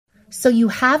So you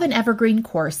have an Evergreen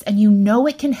course and you know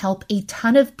it can help a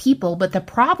ton of people, but the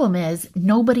problem is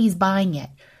nobody's buying it.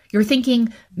 You're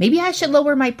thinking, maybe I should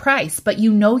lower my price, but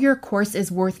you know your course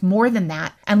is worth more than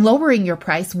that, and lowering your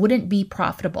price wouldn't be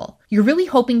profitable. You're really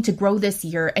hoping to grow this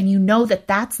year, and you know that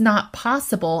that's not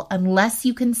possible unless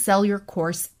you can sell your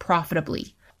course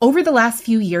profitably. Over the last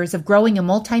few years of growing a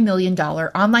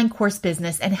multi-million-dollar online course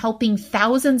business and helping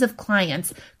thousands of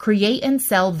clients create and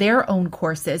sell their own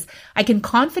courses, I can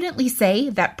confidently say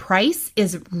that price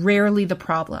is rarely the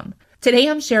problem. Today,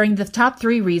 I'm sharing the top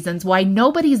 3 reasons why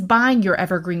nobody's buying your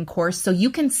Evergreen course so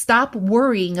you can stop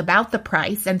worrying about the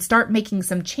price and start making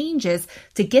some changes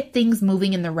to get things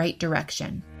moving in the right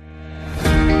direction.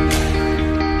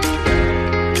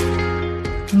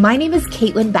 My name is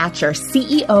Caitlin Batcher,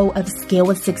 CEO of Scale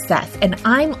with Success, and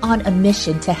I'm on a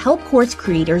mission to help course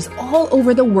creators all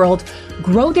over the world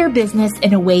grow their business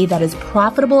in a way that is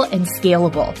profitable and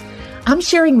scalable. I'm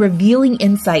sharing revealing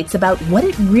insights about what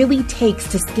it really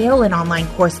takes to scale an online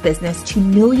course business to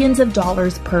millions of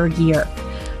dollars per year.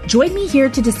 Join me here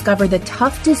to discover the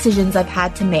tough decisions I've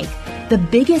had to make, the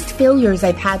biggest failures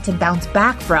I've had to bounce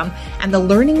back from, and the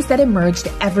learnings that emerged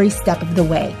every step of the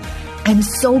way. I'm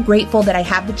so grateful that I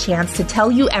have the chance to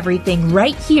tell you everything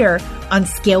right here on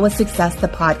Scale with Success, the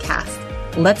podcast.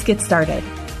 Let's get started.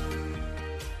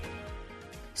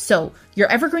 So, your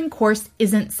Evergreen course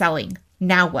isn't selling.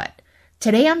 Now what?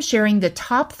 Today, I'm sharing the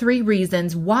top 3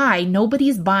 reasons why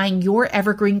nobody's buying your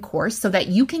Evergreen course so that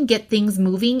you can get things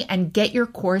moving and get your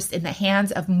course in the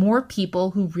hands of more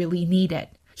people who really need it.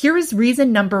 Here is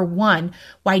reason number 1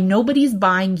 why nobody's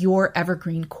buying your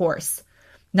Evergreen course.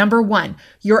 Number 1,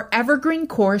 your Evergreen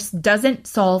course doesn't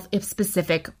solve a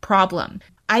specific problem.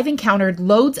 I've encountered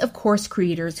loads of course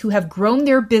creators who have grown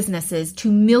their businesses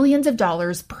to millions of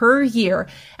dollars per year,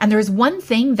 and there's one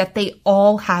thing that they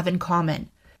all have in common.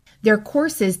 Their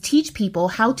courses teach people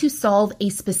how to solve a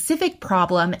specific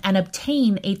problem and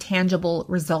obtain a tangible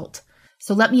result.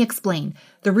 So let me explain.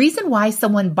 The reason why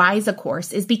someone buys a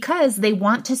course is because they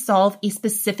want to solve a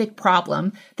specific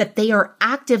problem that they are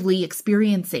actively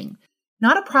experiencing.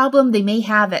 Not a problem they may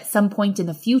have at some point in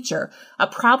the future, a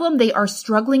problem they are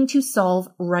struggling to solve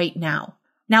right now.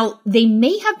 Now, they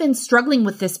may have been struggling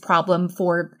with this problem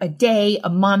for a day, a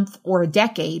month, or a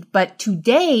decade, but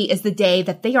today is the day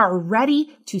that they are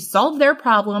ready to solve their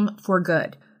problem for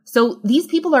good. So these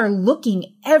people are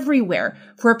looking everywhere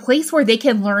for a place where they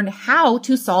can learn how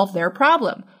to solve their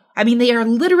problem. I mean, they are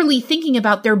literally thinking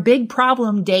about their big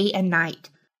problem day and night.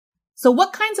 So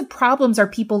what kinds of problems are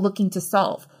people looking to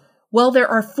solve? Well, there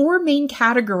are 4 main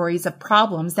categories of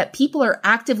problems that people are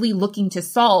actively looking to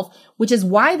solve, which is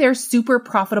why they're super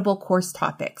profitable course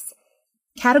topics.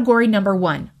 Category number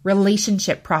 1,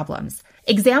 relationship problems.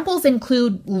 Examples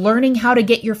include learning how to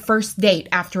get your first date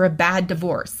after a bad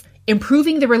divorce,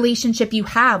 improving the relationship you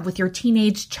have with your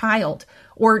teenage child,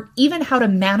 or even how to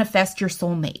manifest your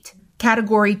soulmate.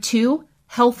 Category 2,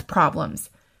 health problems.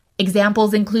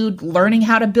 Examples include learning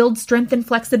how to build strength and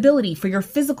flexibility for your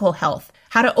physical health,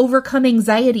 how to overcome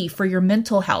anxiety for your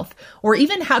mental health, or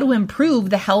even how to improve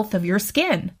the health of your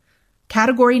skin.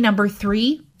 Category number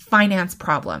 3, finance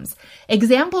problems.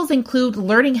 Examples include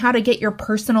learning how to get your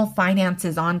personal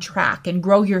finances on track and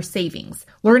grow your savings,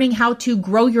 learning how to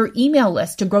grow your email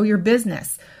list to grow your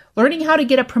business, learning how to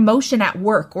get a promotion at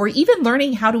work, or even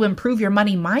learning how to improve your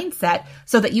money mindset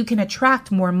so that you can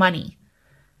attract more money.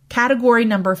 Category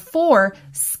number 4,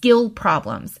 skill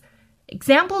problems.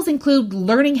 Examples include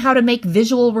learning how to make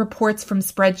visual reports from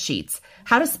spreadsheets,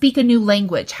 how to speak a new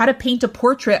language, how to paint a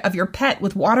portrait of your pet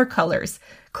with watercolors,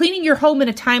 cleaning your home in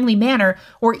a timely manner,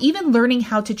 or even learning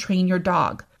how to train your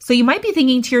dog. So you might be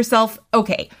thinking to yourself,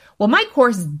 okay, well, my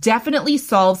course definitely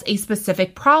solves a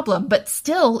specific problem, but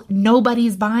still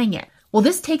nobody's buying it. Well,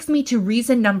 this takes me to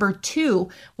reason number 2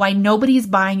 why nobody's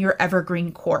buying your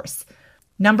Evergreen course.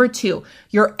 Number 2,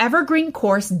 your Evergreen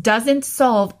course doesn't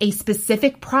solve a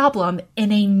specific problem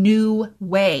in a new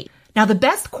way. Now, the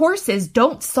best courses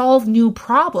don't solve new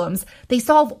problems. They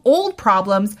solve old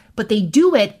problems, but they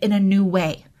do it in a new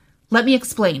way. Let me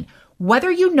explain. Whether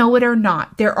you know it or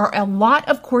not, there are a lot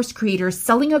of course creators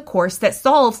selling a course that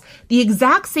solves the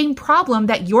exact same problem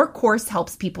that your course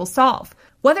helps people solve.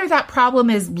 Whether that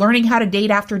problem is learning how to date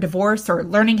after divorce or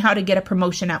learning how to get a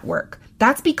promotion at work.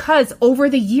 That's because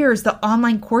over the years, the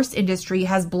online course industry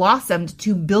has blossomed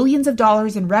to billions of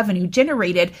dollars in revenue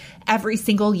generated every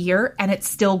single year, and it's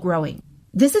still growing.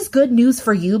 This is good news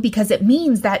for you because it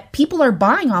means that people are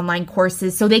buying online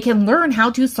courses so they can learn how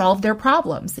to solve their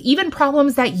problems, even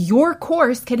problems that your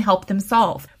course can help them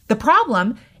solve. The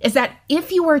problem is that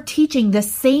if you are teaching the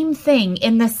same thing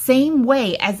in the same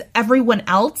way as everyone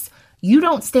else, You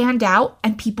don't stand out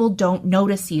and people don't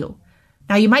notice you.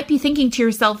 Now you might be thinking to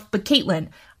yourself, but Caitlin,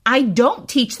 I don't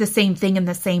teach the same thing in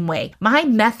the same way. My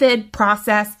method,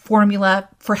 process, formula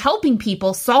for helping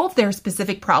people solve their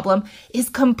specific problem is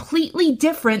completely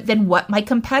different than what my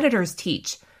competitors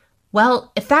teach.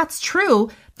 Well, if that's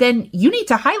true, then you need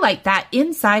to highlight that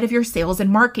inside of your sales and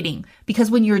marketing, because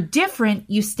when you're different,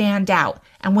 you stand out.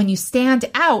 And when you stand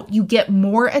out, you get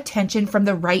more attention from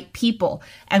the right people.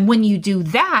 And when you do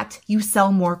that, you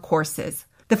sell more courses.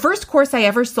 The first course I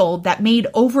ever sold that made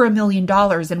over $1 million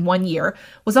in 1 year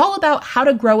was all about how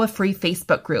to grow a free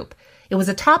Facebook group. It was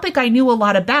a topic I knew a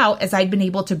lot about as I'd been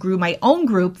able to grow my own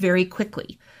group very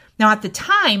quickly. Now, at the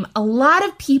time, a lot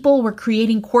of people were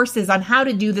creating courses on how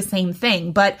to do the same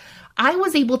thing, but I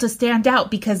was able to stand out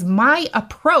because my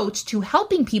approach to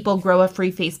helping people grow a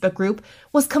free Facebook group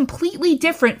was completely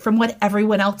different from what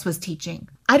everyone else was teaching.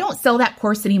 I don't sell that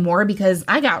course anymore because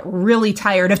I got really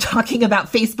tired of talking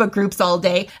about Facebook groups all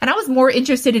day, and I was more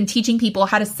interested in teaching people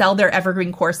how to sell their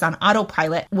Evergreen course on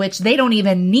autopilot, which they don't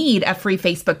even need a free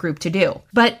Facebook group to do.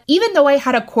 But even though I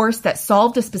had a course that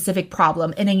solved a specific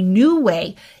problem in a new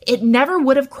way, it never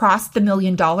would have crossed the $1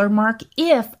 million mark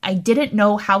if I didn't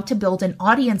know how to build an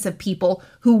audience of people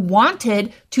who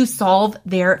wanted to solve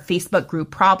their Facebook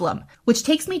group problem. Which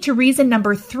takes me to reason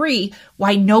number 3,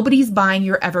 why nobody's buying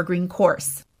your Evergreen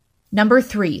course. Number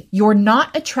 3, you're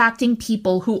not attracting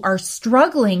people who are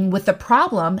struggling with the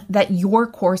problem that your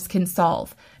course can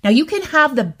solve. Now, you can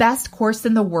have the best course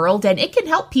in the world and it can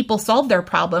help people solve their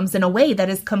problems in a way that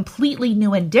is completely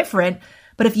new and different.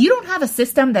 But if you don't have a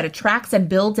system that attracts and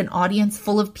builds an audience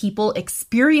full of people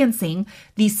experiencing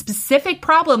the specific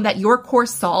problem that your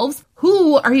course solves,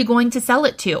 who are you going to sell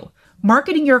it to?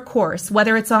 Marketing your course,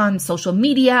 whether it's on social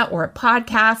media or a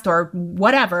podcast or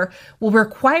whatever, will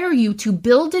require you to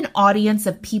build an audience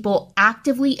of people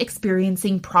actively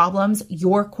experiencing problems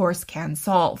your course can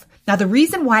solve. Now, the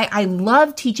reason why I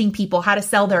love teaching people how to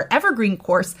sell their Evergreen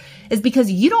course is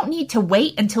because you don't need to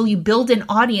wait until you build an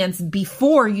audience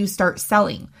before you start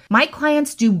selling. My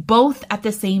clients do both at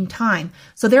the same time,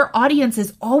 so their audience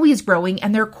is always growing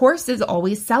and their course is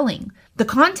always selling. The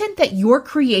content that you're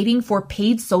creating for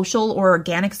paid social or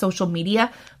organic social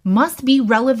media must be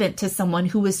relevant to someone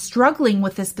who is struggling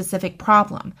with a specific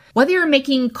problem. Whether you're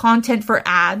making content for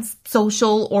ads,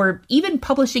 social, or even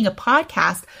publishing a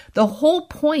podcast, the whole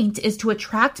point is to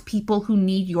attract people who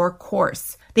need your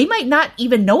course. They might not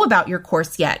even know about your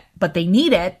course yet, but they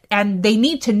need it, and they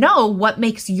need to know what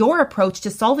makes your approach to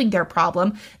solving their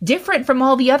problem different from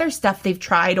all the other stuff they've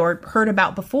tried or heard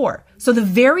about before. So the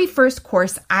very first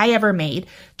course I ever made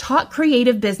taught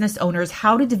creative business owners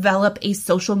how to develop a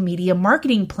social media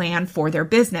marketing plan for their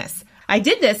business. I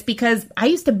did this because I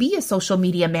used to be a social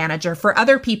media manager for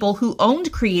other people who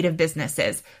owned creative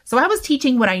businesses, so I was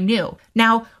teaching what I knew.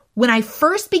 Now, when I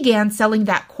first began selling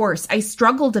that course, I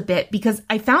struggled a bit because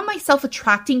I found myself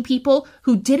attracting people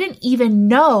who didn't even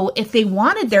know if they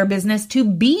wanted their business to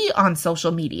be on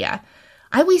social media.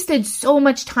 I wasted so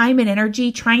much time and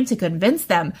energy trying to convince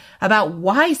them about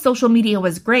why social media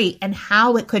was great and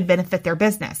how it could benefit their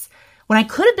business, when I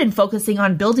could have been focusing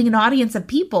on building an audience of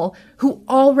people who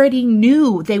already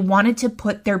knew they wanted to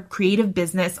put their creative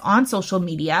business on social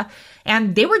media,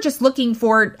 and they were just looking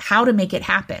for how to make it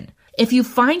happen. If you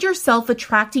find yourself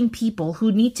attracting people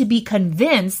who need to be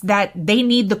convinced that they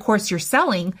need the course you're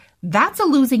selling, that's a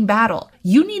losing battle.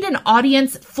 You need an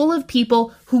audience full of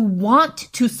people who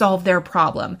want to solve their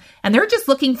problem, and they're just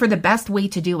looking for the best way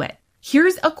to do it.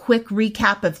 Here's a quick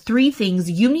recap of 3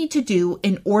 things you need to do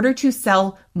in order to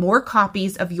sell more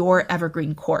copies of your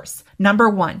Evergreen course. Number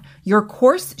 1, your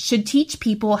course should teach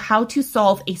people how to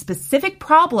solve a specific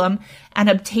problem and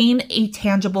obtain a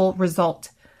tangible result.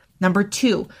 Number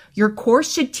 2, your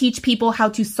course should teach people how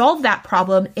to solve that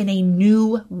problem in a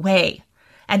new way.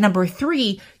 And number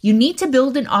 3, you need to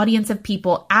build an audience of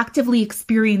people actively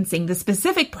experiencing the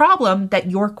specific problem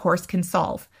that your course can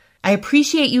solve. I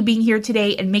appreciate you being here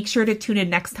today, and make sure to tune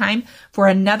in next time for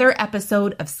another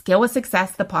episode of Scale with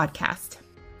Success, the podcast.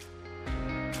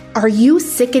 Are you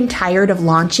sick and tired of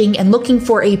launching and looking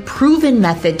for a proven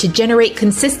method to generate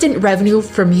consistent revenue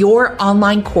from your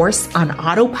online course on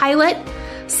autopilot?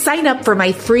 Sign up for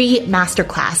my free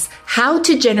masterclass, How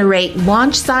to Generate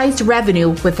Launch-Sized Revenue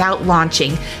Without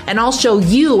Launching, and I'll show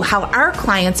you how our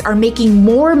clients are making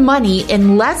more money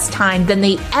in less time than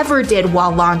they ever did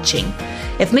while launching.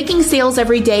 If making sales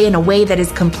every day in a way that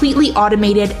is completely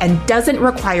automated and doesn't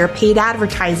require paid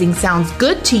advertising sounds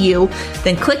good to you,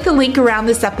 then click the link around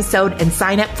this episode and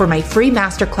sign up for my free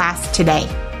masterclass today.